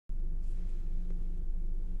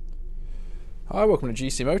Hi, welcome to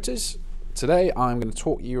GC Motors. Today I'm going to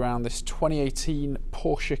talk you around this 2018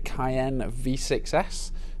 Porsche Cayenne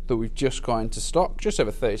V6S that we've just got into stock, just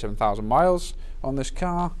over 37,000 miles on this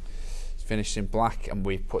car. It's finished in black and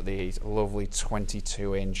we've put these lovely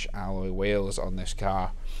 22-inch alloy wheels on this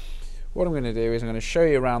car. What I'm going to do is I'm going to show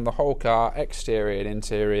you around the whole car, exterior and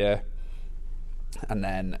interior, and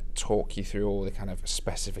then talk you through all the kind of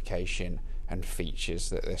specification and features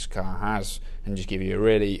that this car has, and just give you a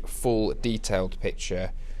really full detailed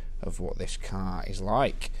picture of what this car is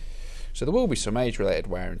like. So there will be some age related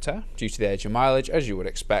wear and tear due to the age and mileage, as you would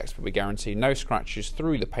expect, but we guarantee no scratches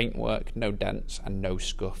through the paintwork, no dents and no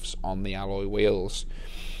scuffs on the alloy wheels.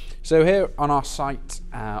 So here on our site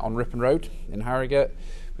on Ripon Road in Harrogate,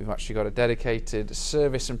 we've actually got a dedicated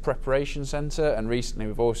service and preparation centre, and recently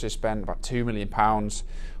we've also spent about £2 million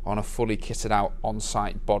on a fully kitted out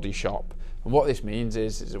on-site body shop. And what this means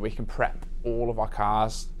is that we can prep all of our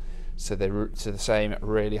cars to the same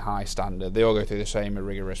really high standard. They all go through the same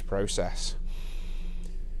rigorous process.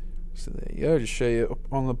 So there you go, just show you up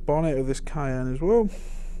on the bonnet of this Cayenne as well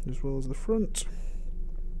as the front.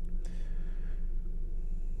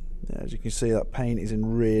 Yeah, as you can see, that paint is in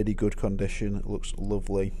really good condition. It looks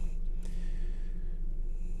lovely.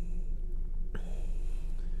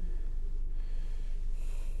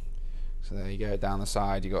 So there you go, down the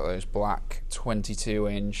side you've got those black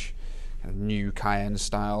 22-inch kind of new Cayenne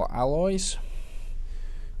style alloys.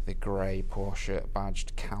 The grey Porsche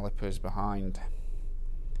badged calipers behind.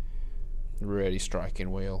 Really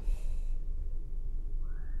striking wheel.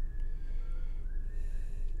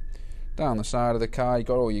 Down the side of the car you've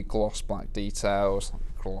got all your gloss black details,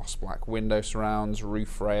 like gloss black window surrounds,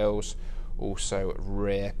 roof rails, also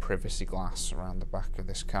rear privacy glass around the back of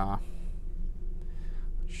this car.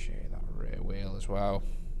 I'll show you that rear wheel as well.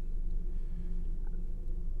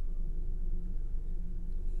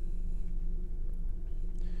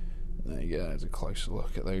 There you go, there's a closer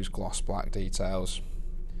look at those gloss black details.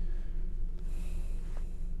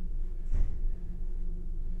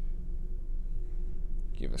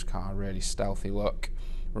 Give this car a really stealthy look.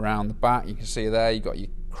 Around the back you can see there you've got your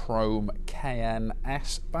chrome Cayenne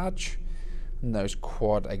S badge and those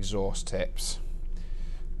quad exhaust tips.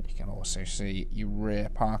 You can also see your rear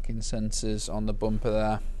parking sensors on the bumper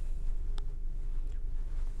there.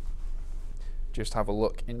 Just have a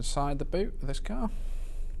look inside the boot of this car.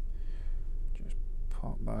 Just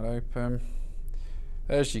pop that open.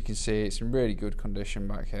 As you can see, it's in really good condition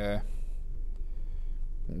back here.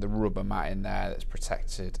 And the rubber mat in there that's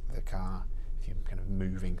protected the car if you're kind of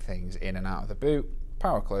moving things in and out of the boot.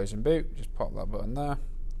 Power closing boot, just pop that button there.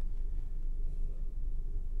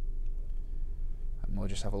 And we'll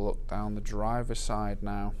just have a look down the driver's side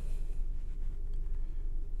now.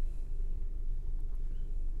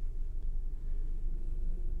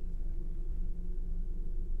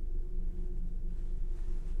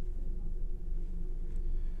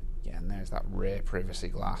 Yeah, and there's that rear privacy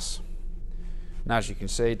glass. And as you can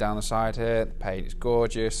see down the side here, the paint is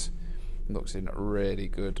gorgeous. It looks in really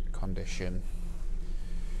good condition.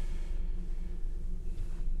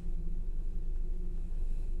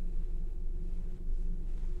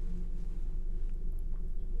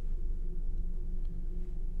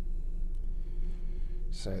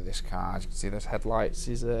 So this car, as you can see, those headlights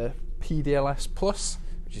is a PDLS Plus,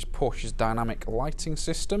 which is Porsche's dynamic lighting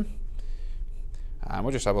system. And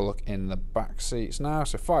we'll just have a look in the back seats now.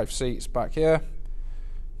 So 5 seats back here.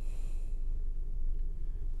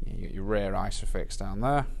 You got your rear ISOFIX down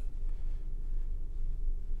there.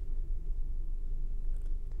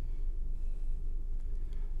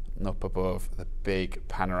 And up above, the big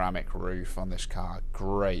panoramic roof on this car.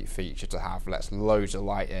 Great feature to have. Lets loads of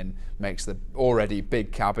light in. Makes the already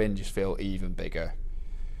big cabin just feel even bigger.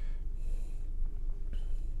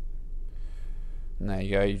 And there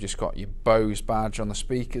you go, you've just got your Bose badge on the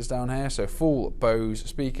speakers down here, so full Bose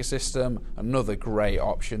speaker system, another great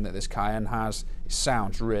option that this Cayenne has. It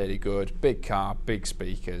sounds really good, big car, big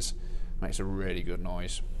speakers, makes a really good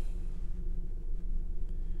noise.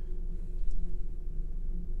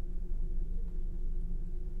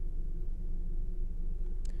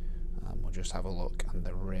 And we'll just have a look at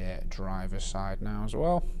the rear driver's side now as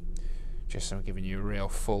well, just so I'm giving you a real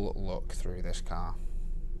full look through this car.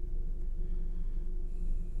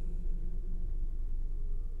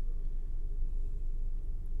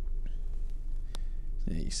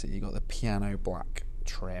 You see you got the piano black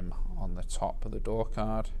trim on the top of the door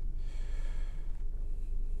card.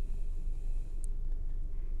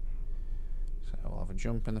 So we'll have a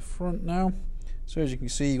jump in the front now. So as you can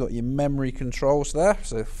see, you've got your memory controls there,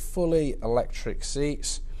 so fully electric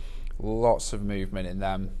seats, lots of movement in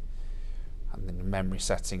them. And then memory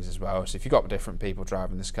settings as well. So if you've got different people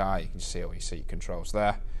driving this car, you can see all your seat controls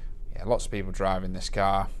there. Yeah, lots of people driving this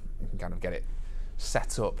car. You can kind of get it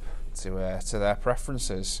set up to their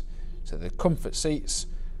preferences. So the comfort seats,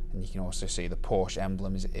 and you can also see the Porsche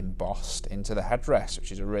emblem is embossed into the headrest,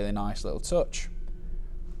 which is a really nice little touch.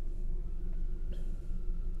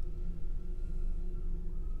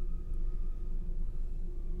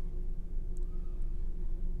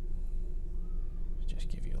 Just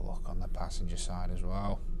give you a look on the passenger side as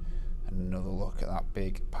well, and another look at that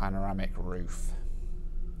big panoramic roof.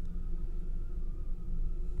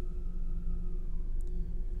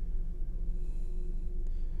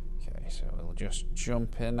 So we'll just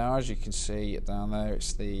jump in now. As you can see down there,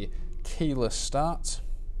 it's the keyless start.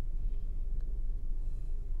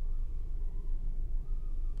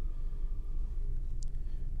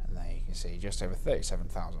 And there you can see just over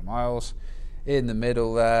 37,000 miles. In the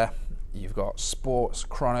middle there, you've got Sports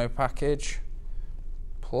Chrono Package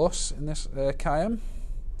Plus in this Cayenne.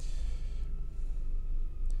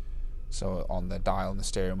 So on the dial and the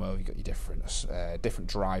steering wheel, you've got your different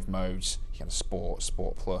drive modes. You can have Sport,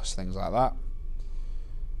 Sport Plus, things like that.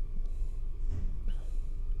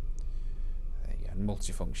 There you go,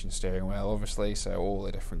 multifunction steering wheel, obviously. So all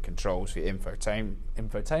the different controls for your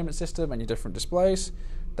infotainment system and your different displays.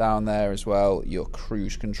 Down there as well, your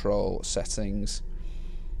cruise control settings.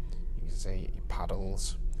 You can see your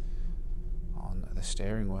paddles on the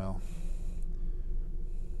steering wheel.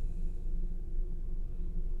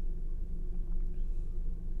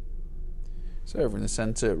 So over in the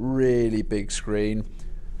centre, really big screen.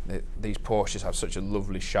 These Porsches have such a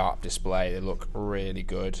lovely sharp display. They look really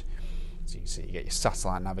good. So you can see you get your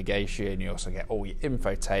satellite navigation. You also get all your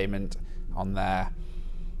infotainment on there.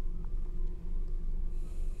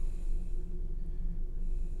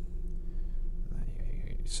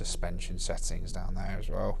 Suspension settings down there as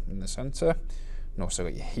well in the centre. And also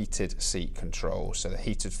got your heated seat controls. So the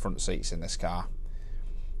heated front seats in this car.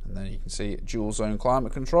 And then you can see dual zone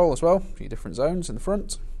climate control as well, a few different zones in the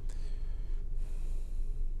front.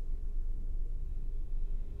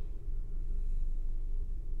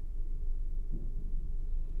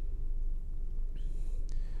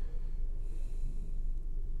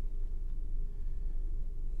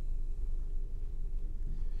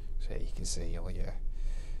 So you can see all your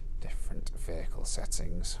different vehicle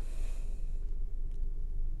settings.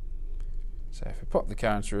 So if we pop the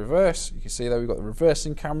car into reverse, you can see that we've got the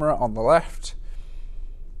reversing camera on the left,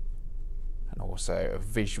 and also a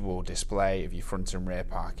visual display of your front and rear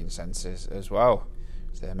parking sensors as well.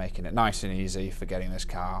 So they're making it nice and easy for getting this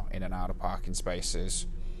car in and out of parking spaces.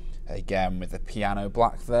 Again, with the piano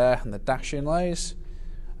black there and the dash inlays,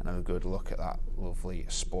 and a good look at that lovely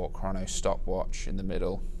Sport Chrono stopwatch in the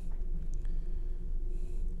middle.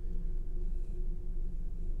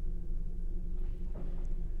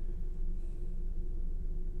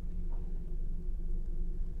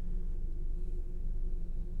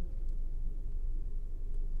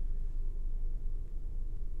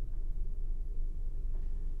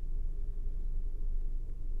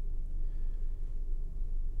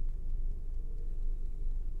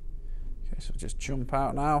 So just jump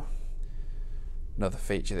out now. Another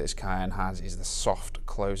feature that this Cayenne has is the soft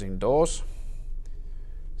closing doors.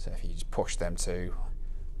 So if you just push them to,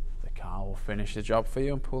 the car will finish the job for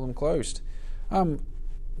you and pull them closed.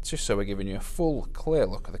 Just so we're giving you a full clear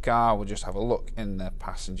look of the car, we'll just have a look in the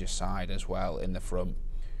passenger side as well in the front.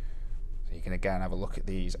 So you can again have a look at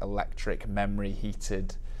these electric memory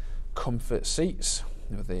heated comfort seats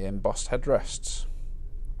with the embossed headrests.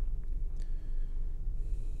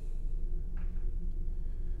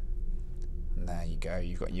 And there you go,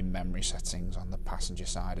 you've got your memory settings on the passenger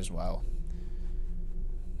side as well.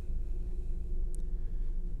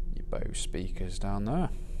 Your Bose speakers down there.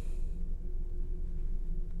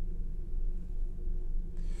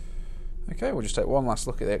 Okay, we'll just take one last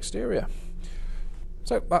look at the exterior.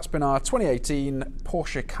 So that's been our 2018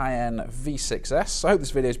 Porsche Cayenne V6S. I hope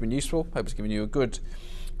this video has been useful. I hope it's given you a good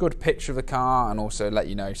picture of the car and also let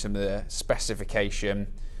you know some of the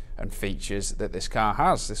specification and features that this car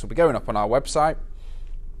has. This will be going up on our website,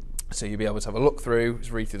 so you'll be able to have a look through,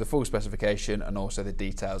 read through the full specification and also the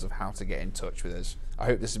details of how to get in touch with us. I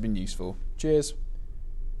hope this has been useful. Cheers.